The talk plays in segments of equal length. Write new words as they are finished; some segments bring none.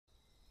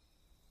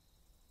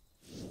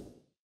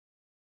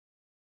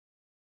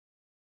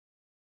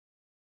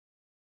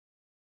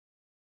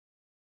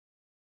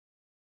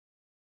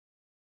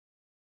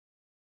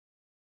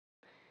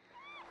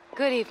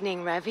Good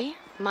evening, Revy.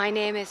 My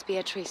name is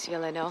Beatrice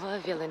Villanova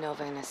of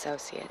Villanova and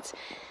Associates.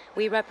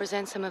 We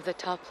represent some of the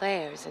top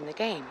players in the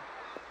game.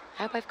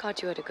 I hope I've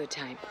caught you at a good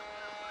time.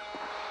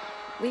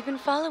 We've been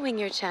following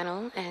your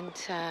channel, and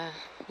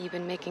you've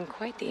been making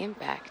quite the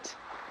impact.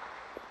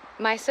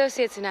 My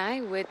associates and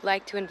I would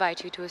like to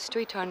invite you to a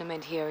street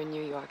tournament here in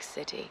New York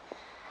City.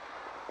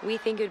 We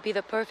think it would be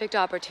the perfect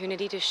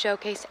opportunity to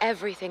showcase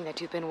everything that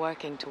you've been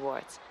working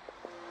towards.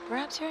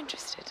 Perhaps you're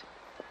interested.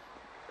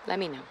 Let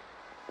me know.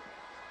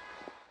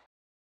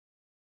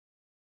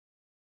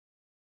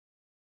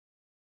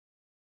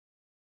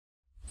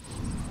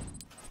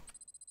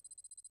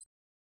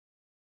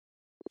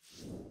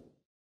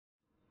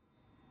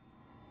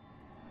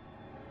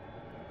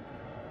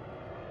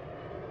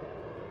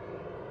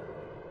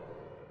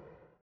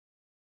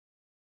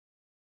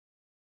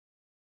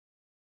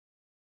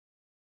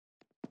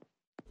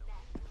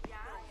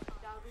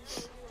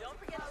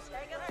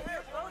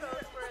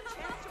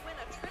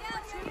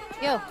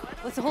 Yo,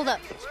 what's the holdup?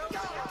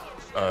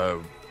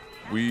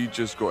 We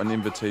just got an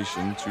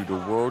invitation to the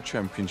World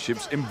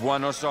Championships in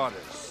Buenos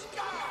Aires.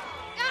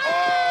 Oh,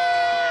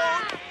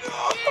 no!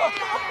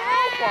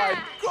 Oh my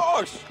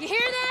gosh! You hear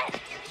that?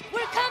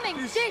 We're coming!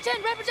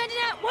 J10 representing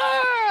that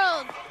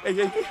world!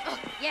 Hey. Oh,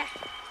 yeah.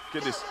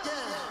 Get this.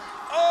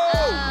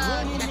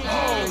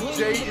 Oh,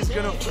 Jay is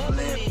gonna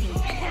flip.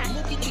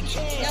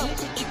 Yo,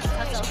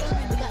 hustle.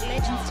 We got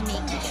legends to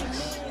meet.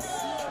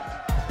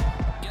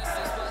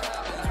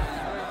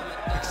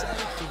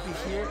 To be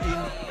here in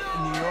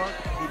New York,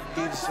 it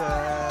gives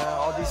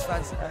all these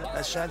fans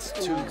a chance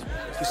to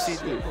see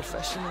the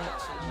professional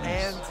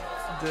and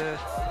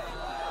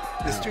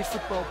the street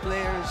football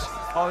players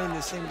all in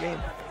the same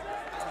game.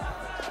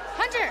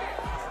 Hunter!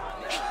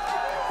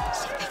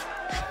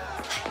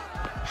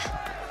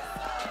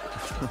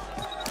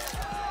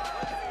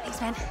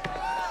 Thanks, man.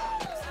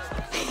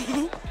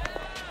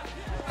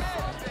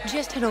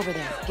 Just head over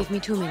there. Give me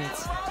 2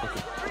 minutes.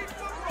 Okay.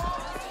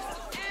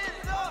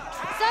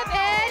 What's up,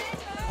 Ed?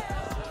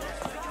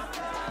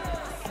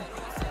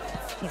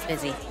 He's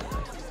busy.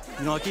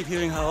 You know, I keep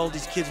hearing how all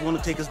these kids want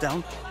to take us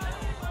down.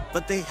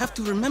 But they have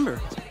to remember,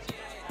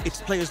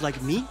 it's players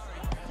like me,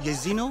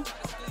 Yazino,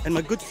 and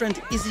my good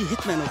friend Izzy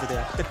Hitman over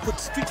there that put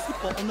street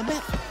football on the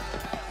map.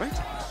 Right?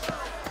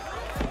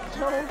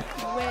 No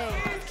way.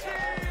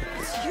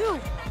 It's you.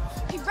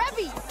 Hey,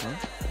 Revy. Huh?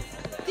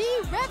 The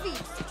Revy.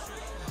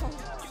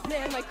 Oh,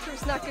 man, my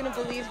crew's not gonna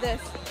believe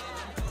this.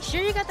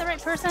 Sure you got the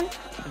right person?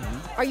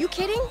 Mm-hmm. Are you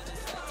kidding?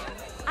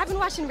 I've been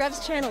watching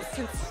Rev's channel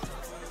since,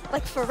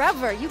 like,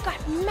 forever. You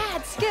got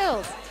mad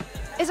skills.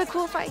 It's a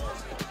cool fight.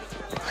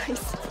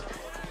 Nice.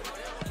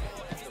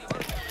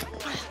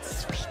 Oh,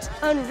 sweet.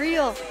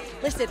 Unreal.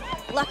 Listen,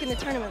 luck in the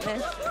tournament,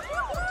 man.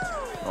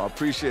 I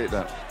appreciate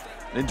that.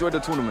 Enjoy the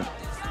tournament.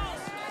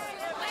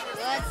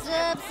 What's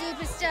up,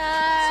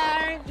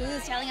 superstar?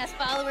 Who's telling us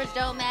followers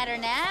don't matter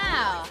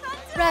now?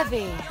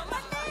 Revy,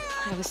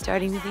 I was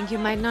starting to think you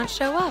might not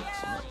show up.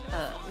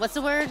 What's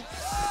the word?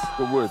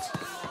 Good words.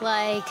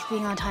 Like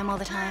being on time all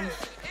the time.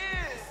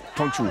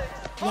 Punctual.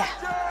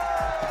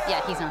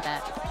 Yeah, he's not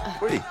that.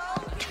 Wait.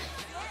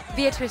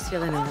 Beatrice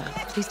Villanova,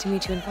 pleased to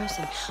meet you in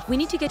person. We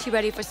need to get you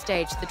ready for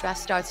stage. The draft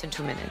starts in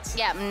 2 minutes.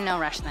 Yeah, no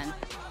rush then.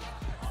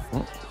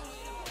 What?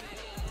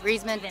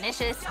 Griezmann,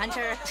 Vinicius,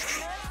 Hunter.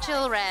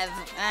 Chill, Rev.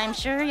 I'm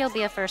sure you'll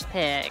be a first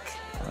pick.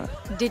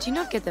 Did you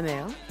not get the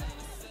mail?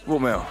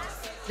 What mail?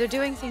 They're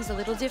doing things a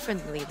little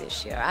differently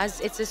this year. As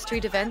it's a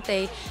street event,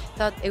 they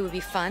thought it would be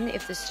fun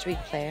if the street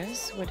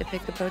players were to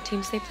pick the pro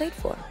teams they played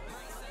for.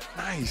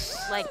 Nice.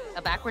 Like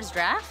a backwards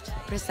draft?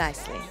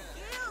 Precisely.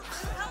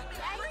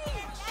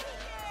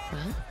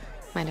 Well,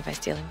 mind if I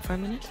steal him for a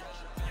minute?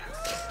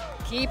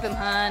 Keep him,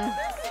 hun.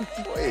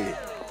 Wait.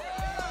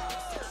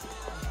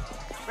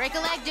 Break a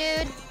leg,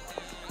 dude.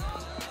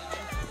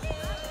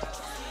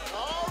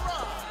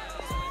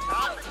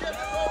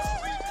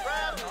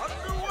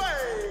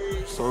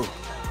 So,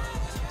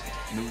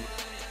 new.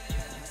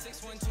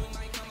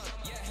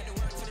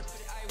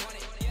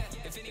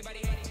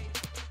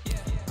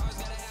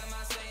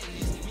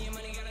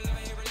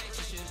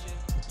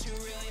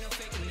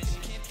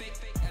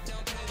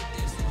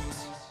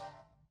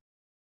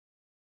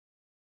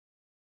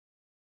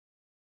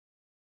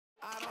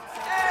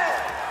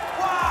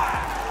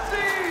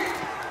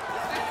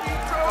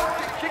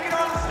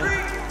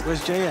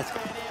 Where's Jay at?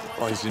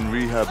 Oh, he's in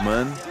rehab,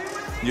 man.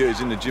 Yeah,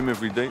 he's in the gym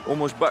every day.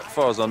 Almost back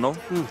far as I know.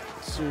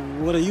 So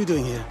what are you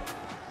doing here?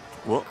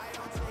 What?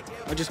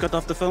 I just got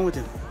off the phone with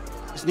him.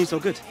 Isn't he so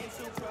good?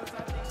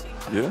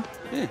 Yeah?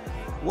 Yeah.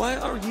 Why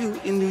are you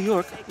in New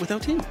York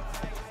without him?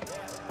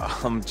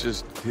 I'm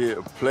just here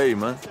to play,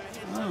 man.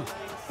 Oh.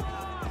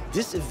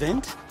 This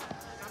event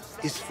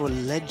is for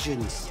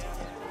legends.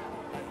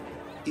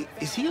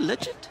 Is he a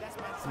legend?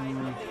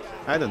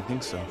 I don't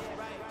think so.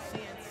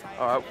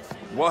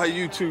 Why are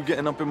you two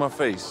getting up in my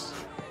face?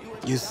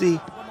 You see,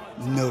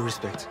 no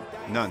respect.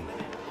 None.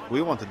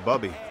 We wanted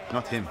Bobby,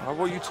 not him.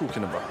 What are you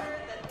talking about?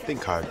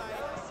 Think hard.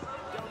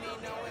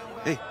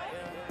 Hey,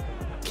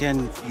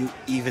 can you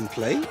even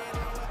play?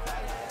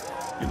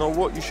 You know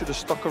what? You should have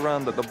stuck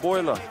around at the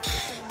boiler.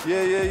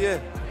 Yeah,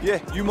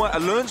 you might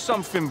have learned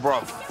something,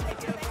 bruv.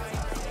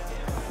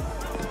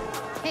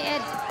 Hey,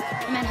 Ed.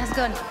 Man, how's it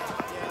going?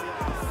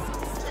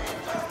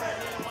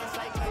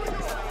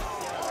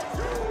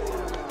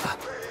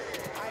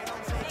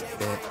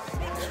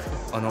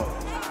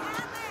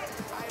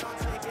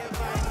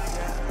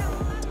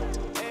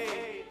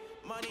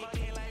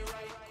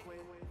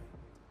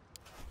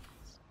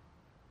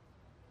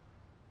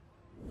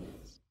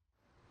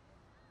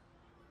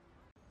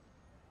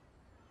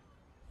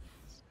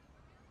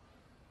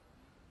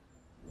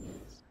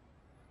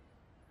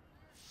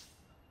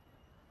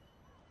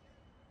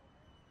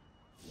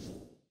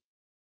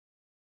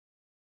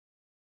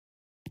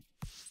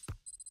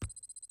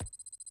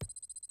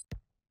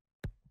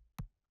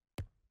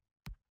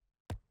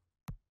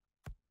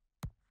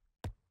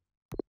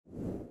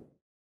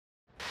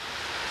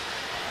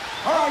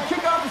 All right,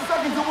 kickoff is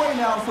seconds away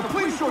now, so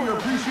please show your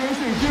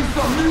appreciation and give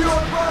some New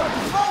York love to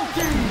both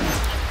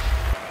teams.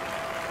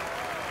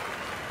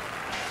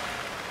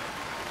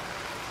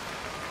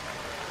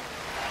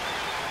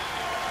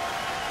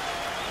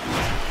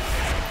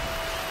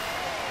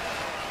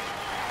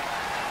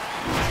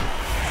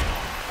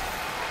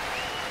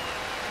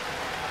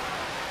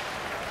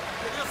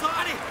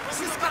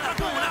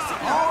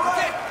 All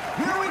right,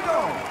 here we go.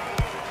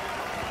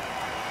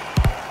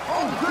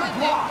 Oh, good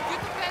block.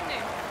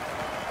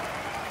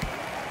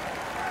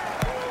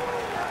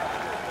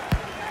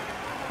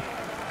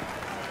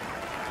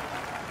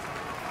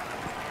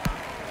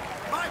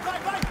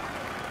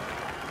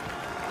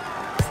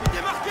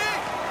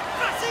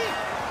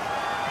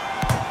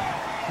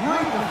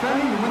 Great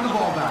defending to win the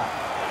ball back.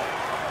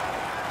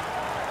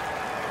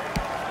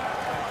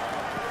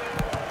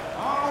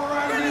 All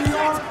right, New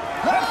York,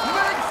 let's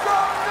make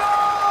some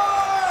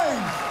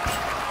noise!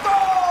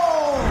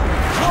 Goal!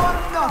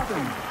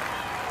 1-0.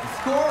 The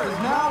score is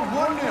now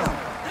 1-0.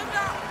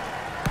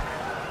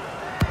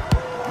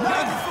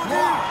 Nice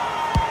block.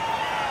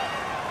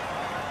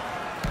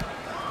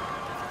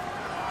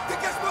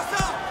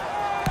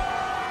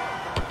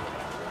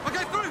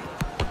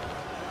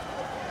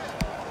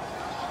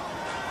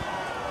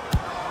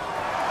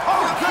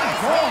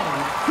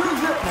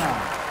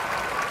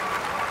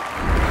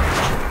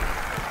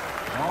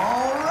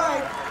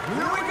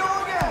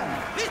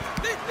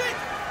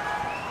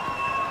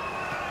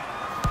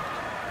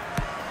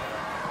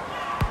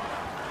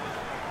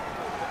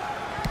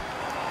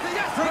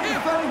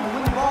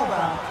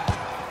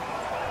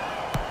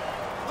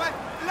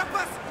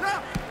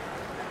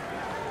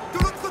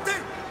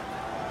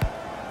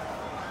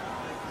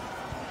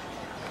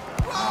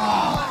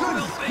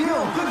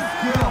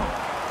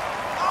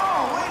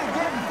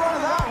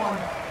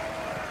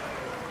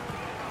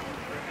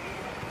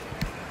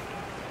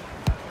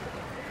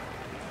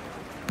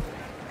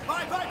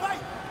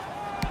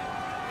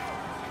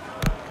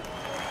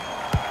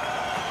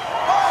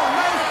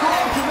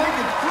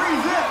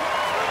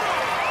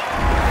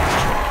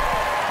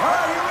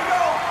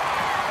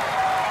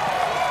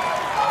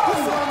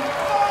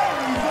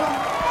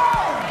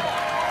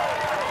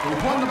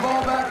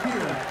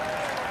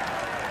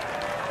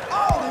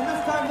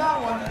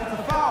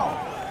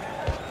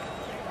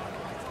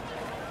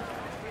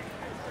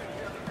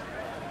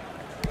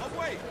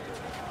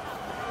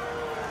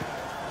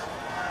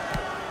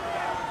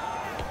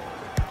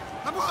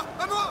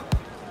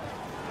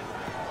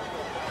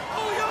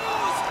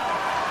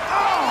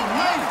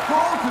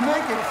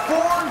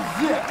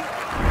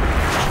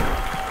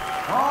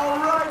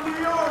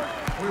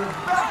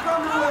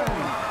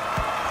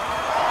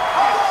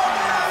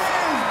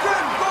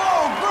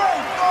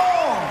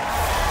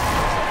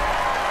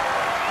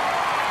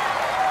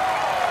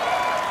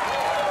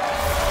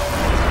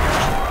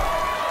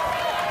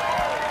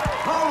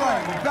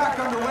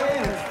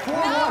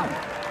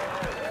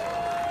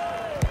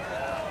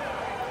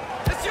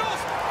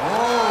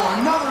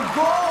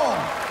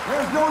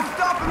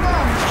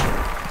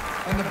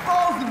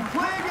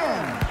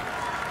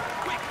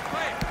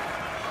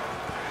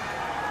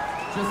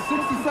 Just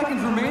 60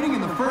 seconds remaining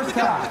in the first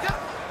half.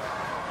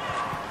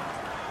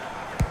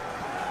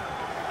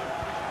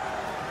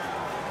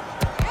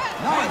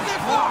 Nice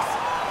block.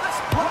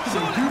 What can they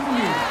do from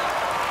here?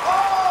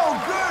 Oh,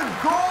 good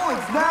goal.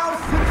 It's now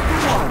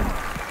 6-1.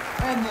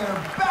 And they're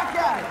back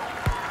at it.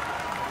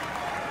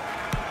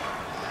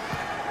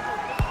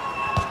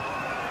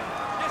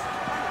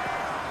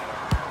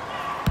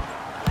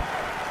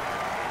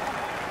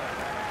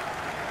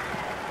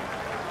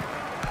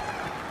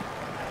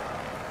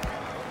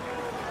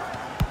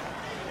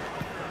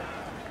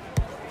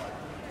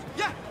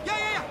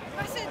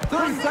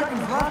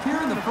 Seconds left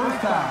here in the first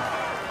half.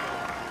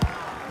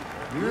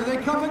 Here they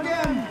come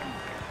again.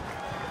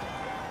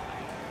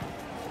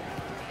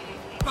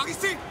 Par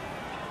ici!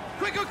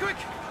 Quick, go quick!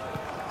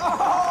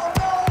 Oh,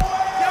 no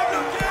way!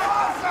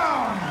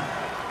 Awesome!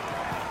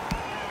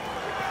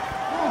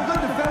 Oh,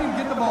 good defending to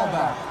get the ball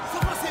back.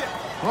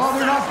 Well,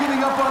 they're not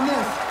giving up on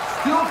this.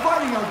 Still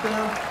fighting out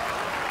there.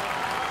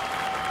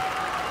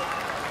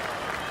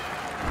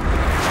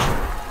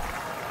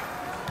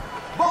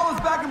 Ball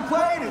is back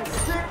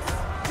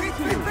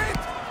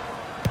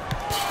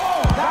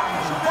That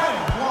was a bad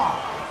block.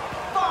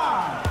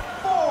 5,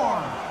 4,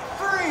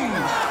 3,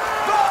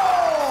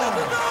 goal!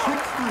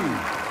 6-3.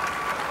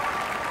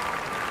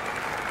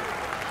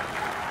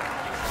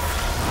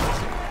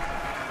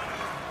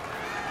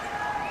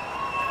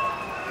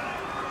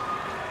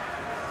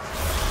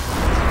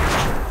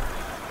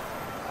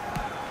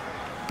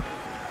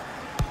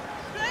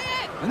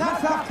 And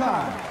that's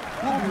halftime.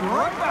 We'll be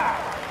right back.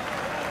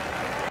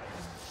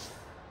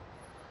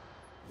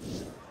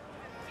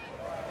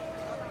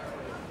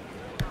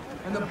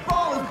 And the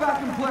ball is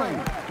back in play.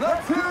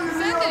 Let's hear you,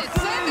 New York City.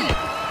 Send it!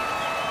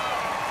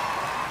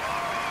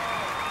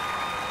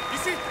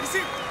 Ici!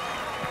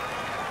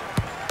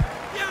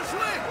 Bien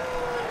joué!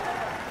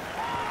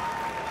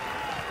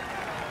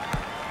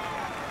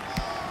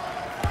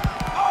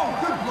 Oh,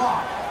 good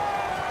block.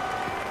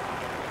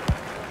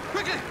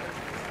 Quickly!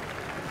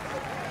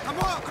 À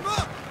moi!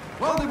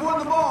 Well, they've won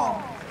the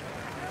ball.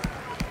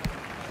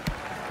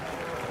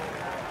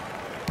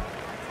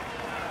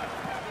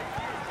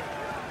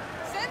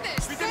 Send it!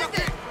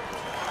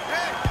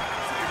 Hey!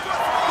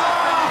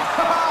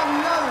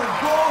 Another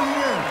goal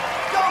here.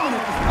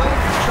 Dominant display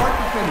from start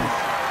to finish.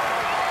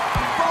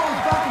 The ball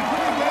is back in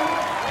play again.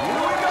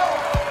 Here we go.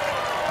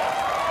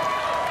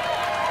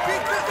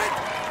 Vite!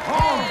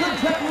 Oh, good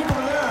technique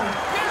over there.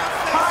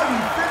 Tidy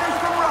finish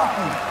from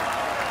Rocky.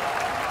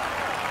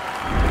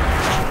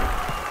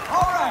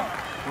 All right,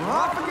 we're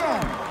off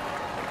again.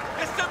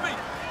 Reste à me!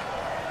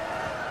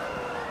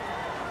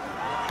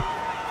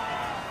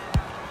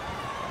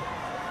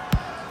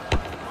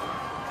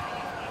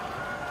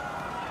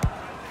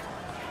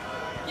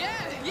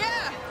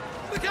 Yeah!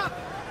 Look up!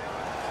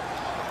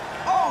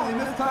 Oh, they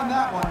mistimed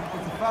that one.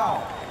 It's a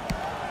foul.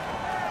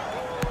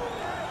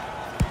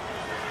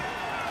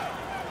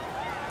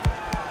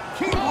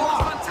 Key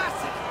block.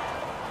 Fantastic!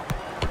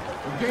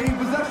 We're gaining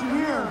possession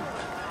here.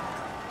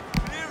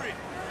 Clear it!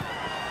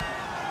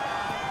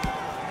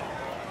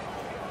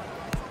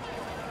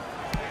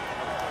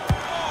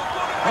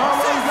 Oh,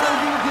 well, he's got to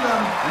give it to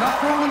them. They're not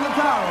throwing in the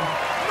towel.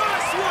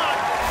 Nice one!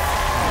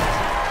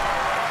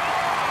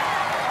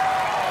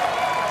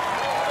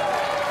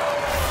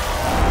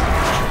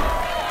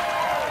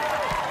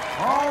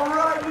 All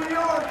right, New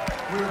York,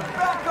 we're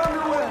back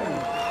underway.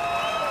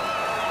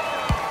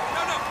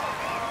 No!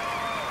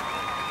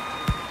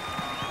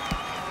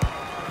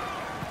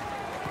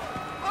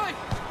 Oi!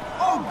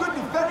 Oh, good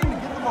defending to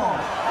get the ball.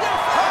 Yeah,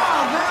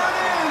 Ah, there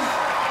it is.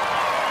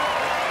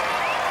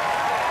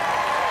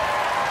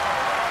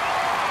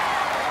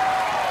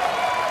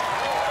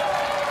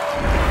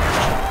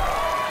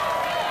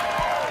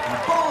 The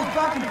ball is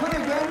back in play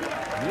again.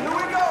 Here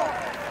we go.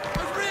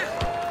 over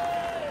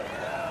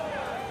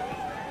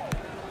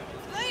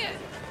here!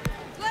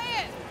 Play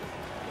it!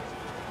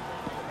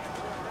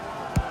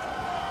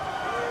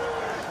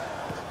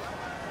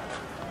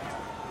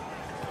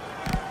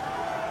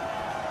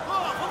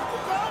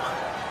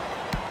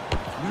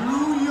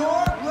 New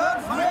York,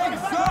 let's make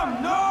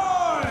some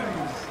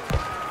noise.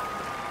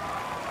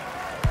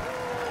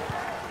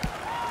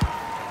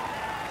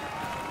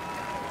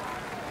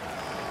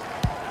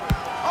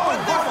 Oh, what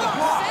a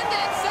block.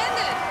 Send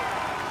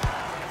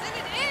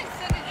it in!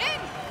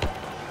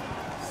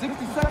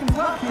 60 seconds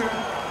left here.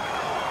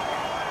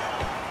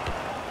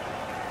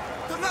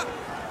 Turn up!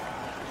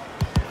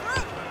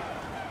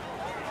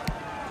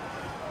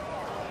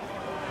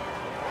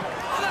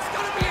 Oh, that's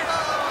gotta be it!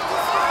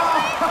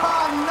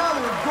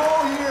 Another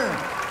goal here.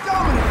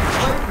 Dominant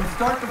display from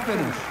start to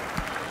finish.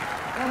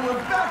 And we're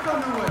back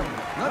underway.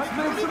 Let's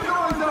make some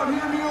noise out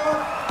here, New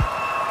York.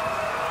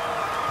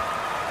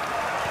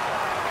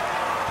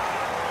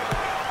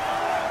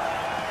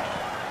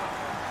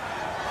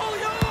 All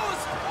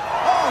yours!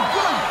 Oh,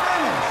 good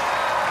finish.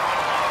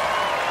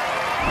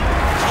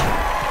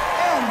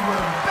 And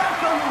we're back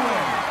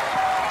underway.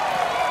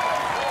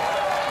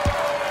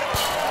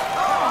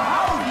 Oh,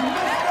 how did you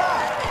miss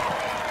that?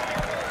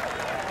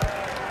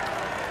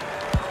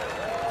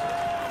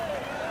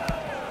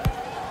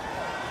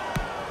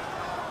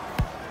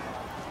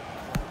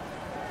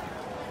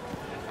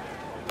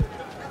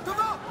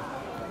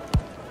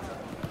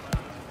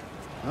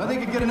 I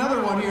think we could get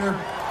another one here.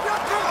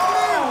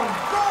 Oh,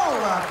 goal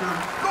after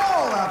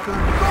goal after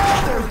goal.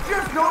 There's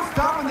just no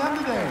stopping them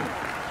today.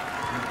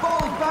 The ball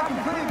is back in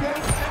play again.